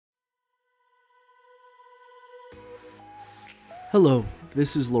Hello,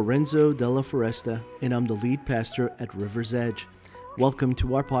 this is Lorenzo Della Foresta, and I'm the lead pastor at River's Edge. Welcome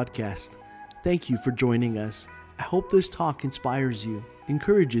to our podcast. Thank you for joining us. I hope this talk inspires you,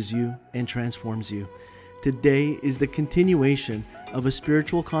 encourages you, and transforms you. Today is the continuation of a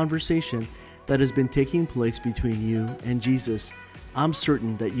spiritual conversation that has been taking place between you and Jesus. I'm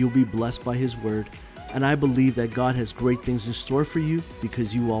certain that you'll be blessed by His Word, and I believe that God has great things in store for you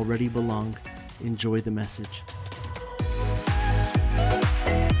because you already belong. Enjoy the message.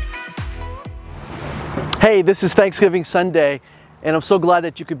 Hey, this is Thanksgiving Sunday, and I'm so glad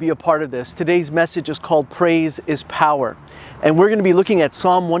that you could be a part of this. Today's message is called Praise is Power, and we're going to be looking at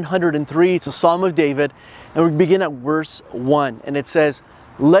Psalm 103. It's a Psalm of David, and we begin at verse 1, and it says,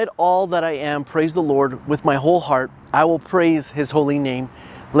 "Let all that I am praise the Lord with my whole heart. I will praise His holy name.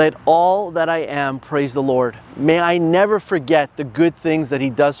 Let all that I am praise the Lord. May I never forget the good things that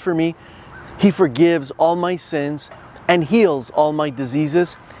He does for me. He forgives all my sins and heals all my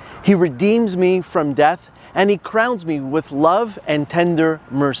diseases. He redeems me from death, and He crowns me with love and tender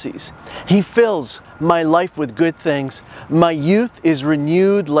mercies. He fills my life with good things. My youth is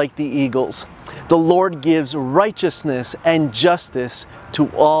renewed like the eagles. The Lord gives righteousness and justice to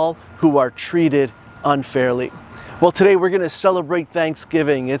all who are treated unfairly." Well, today we're going to celebrate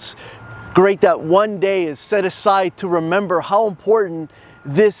Thanksgiving. It's great that one day is set aside to remember how important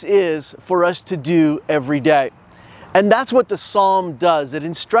this is for us to do every day. And that's what the Psalm does. It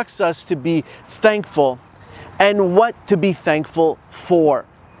instructs us to be thankful and what to be thankful for.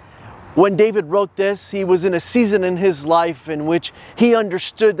 When David wrote this, he was in a season in his life in which he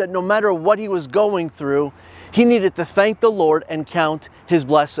understood that no matter what he was going through, he needed to thank the Lord and count His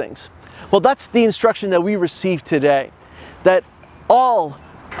blessings. Well, that's the instruction that we receive today, that all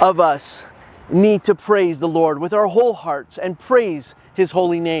of us need to praise the Lord with our whole hearts and praise His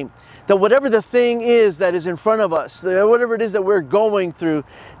holy name. That whatever the thing is that is in front of us, whatever it is that we're going through,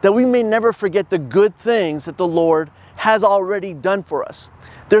 that we may never forget the good things that the Lord has already done for us.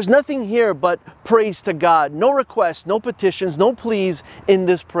 There's nothing here but praise to God. No requests, no petitions, no pleas in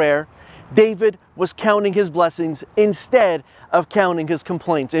this prayer. David was counting his blessings instead of counting his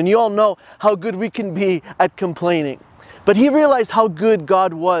complaints. And you all know how good we can be at complaining. But he realized how good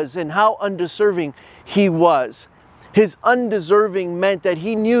God was and how undeserving He was. His undeserving meant that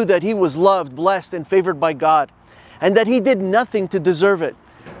he knew that he was loved, blessed, and favored by God, and that he did nothing to deserve it.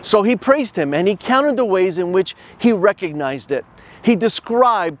 So he praised Him, and he counted the ways in which he recognized it. He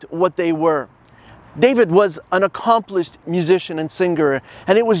described what they were. David was an accomplished musician and singer,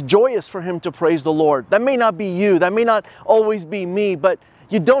 and it was joyous for him to praise the Lord. That may not be you, that may not always be me, but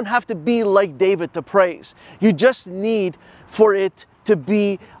you don't have to be like David to praise. You just need for it to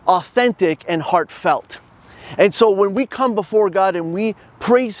be authentic and heartfelt. And so when we come before God and we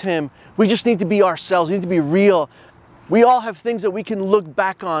praise Him, we just need to be ourselves. We need to be real. We all have things that we can look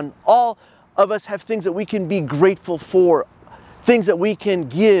back on. All of us have things that we can be grateful for, things that we can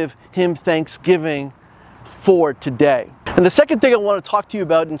give Him thanksgiving for today. And the second thing I want to talk to you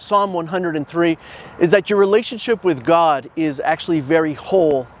about in Psalm 103 is that your relationship with God is actually very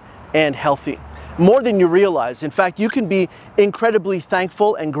whole and healthy. More than you realize. In fact, you can be incredibly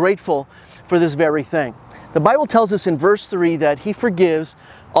thankful and grateful for this very thing. The Bible tells us in verse 3 that He forgives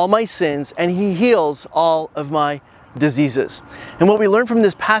all my sins and He heals all of my diseases. And what we learn from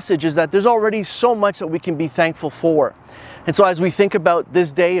this passage is that there's already so much that we can be thankful for. And so as we think about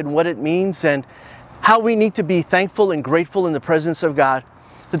this day and what it means and how we need to be thankful and grateful in the presence of God,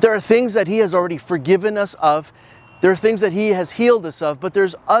 that there are things that He has already forgiven us of, there are things that He has healed us of, but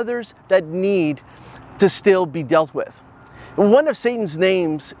there's others that need to still be dealt with. One of Satan's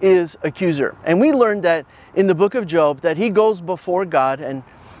names is accuser. And we learned that in the book of Job that he goes before God and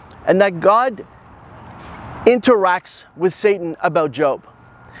that God interacts with Satan about Job.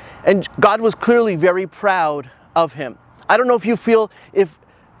 And God was clearly very proud of him. I don't know if you feel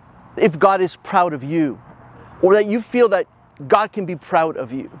if God is proud of you, or that you feel that God can be proud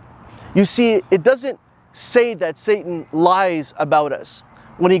of you. You see, it doesn't say that Satan lies about us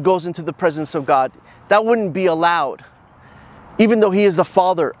when he goes into the presence of God. That wouldn't be allowed, even though he is the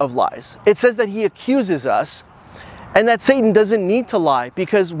father of lies. It says that he accuses us, and that Satan doesn't need to lie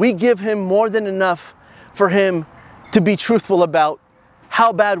because we give him more than enough for him to be truthful about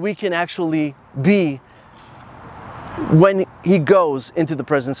how bad we can actually be when he goes into the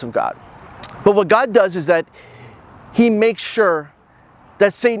presence of God. But what God does is that He makes sure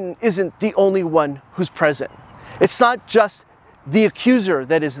that Satan isn't the only one who's present. It's not just the accuser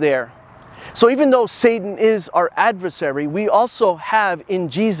that is there. So even though Satan is our adversary, we also have in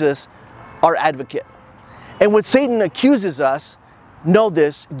Jesus our advocate. And when Satan accuses us, know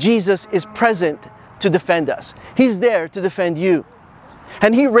this, Jesus is present to defend us. He's there to defend you.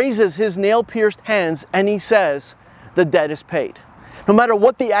 And he raises his nail-pierced hands and he says, the debt is paid. No matter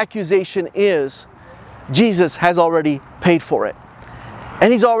what the accusation is, Jesus has already paid for it.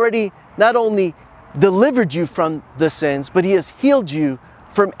 And he's already not only delivered you from the sins, but he has healed you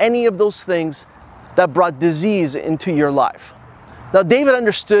from any of those things that brought disease into your life. Now, David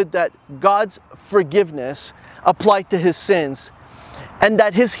understood that God's forgiveness applied to his sins, and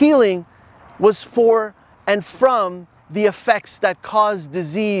that his healing was for and from the effects that cause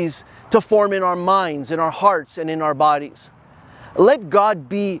disease to form in our minds, in our hearts, and in our bodies. Let God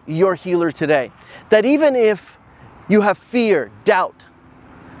be your healer today. That even if you have fear, doubt,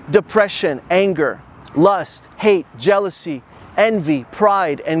 depression, anger, lust, hate, jealousy, envy,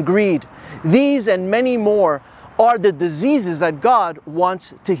 pride, and greed, these and many more are the diseases that God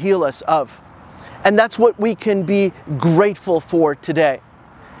wants to heal us of. And that's what we can be grateful for today.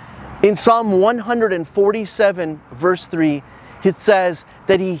 In Psalm 147, verse 3, it says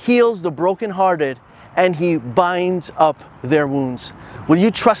that he heals the brokenhearted and he binds up their wounds. Will you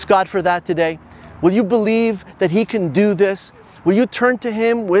trust God for that today? Will you believe that he can do this? Will you turn to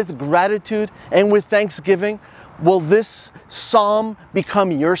him with gratitude and with thanksgiving? Will this psalm become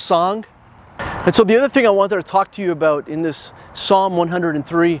your song? And so the other thing I wanted to talk to you about in this Psalm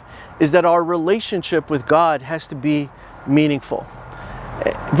 103 is that our relationship with God has to be meaningful.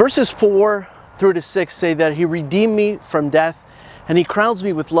 Verses 4 through to 6 say that he redeemed me from death and he crowns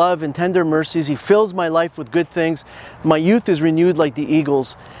me with love and tender mercies. He fills my life with good things. My youth is renewed like the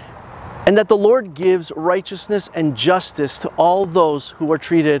eagles. And that the Lord gives righteousness and justice to all those who are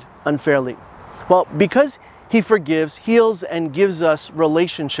treated unfairly. Well, because he forgives, heals, and gives us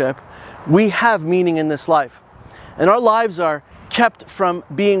relationship, we have meaning in this life. And our lives are kept from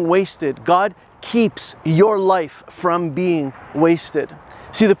being wasted. God keeps your life from being wasted.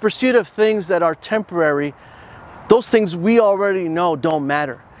 See, the pursuit of things that are temporary, those things we already know don't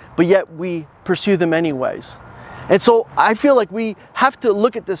matter, but yet we pursue them anyways. And so I feel like we have to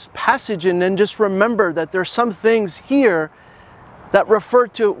look at this passage and then just remember that there's some things here that refer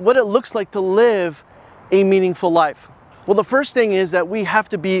to what it looks like to live a meaningful life. Well, the first thing is that we have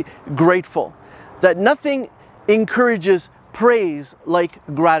to be grateful, that nothing encourages praise like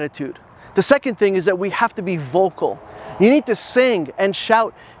gratitude. The second thing is that we have to be vocal. You need to sing and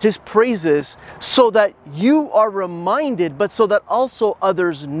shout his praises so that you are reminded, but so that also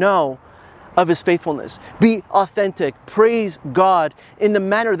others know of his faithfulness. Be authentic. Praise God in the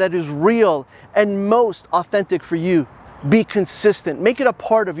manner that is real and most authentic for you. Be consistent. Make it a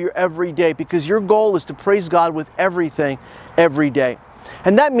part of your everyday, because your goal is to praise God with everything every day.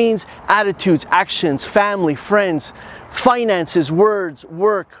 And that means attitudes, actions, family, friends, finances, words,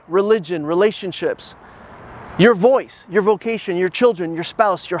 work, religion, relationships, your voice, your vocation, your children, your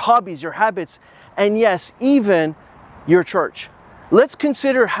spouse, your hobbies, your habits, and yes, even your church. Let's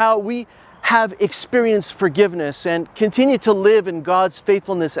consider how we have experienced forgiveness and continue to live in God's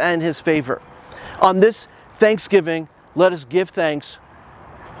faithfulness and his favor. On this Thanksgiving, let us give thanks.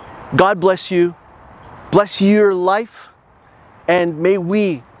 God bless you your life, and may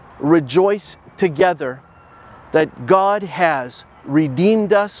we rejoice together that God has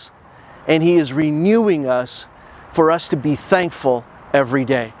redeemed us and he is renewing us for us to be thankful every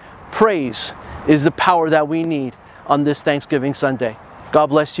day. Praise is the power that we need on this Thanksgiving Sunday. God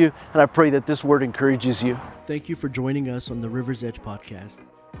bless you, and I pray that this word encourages you. Thank you for joining us on the River's Edge podcast.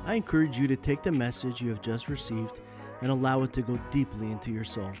 I encourage you to take the message you have just received and allow it to go deeply into your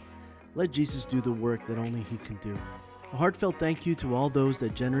soul. Let Jesus do the work that only he can do. A heartfelt thank you to all those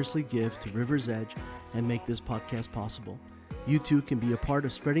that generously give to River's Edge and make this podcast possible. You too can be a part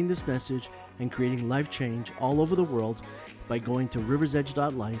of spreading this message and creating life change all over the world by going to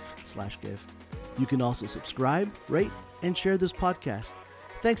riversedge.life/give. You can also subscribe, rate, and share this podcast.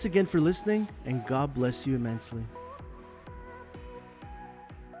 Thanks again for listening, and God bless you immensely.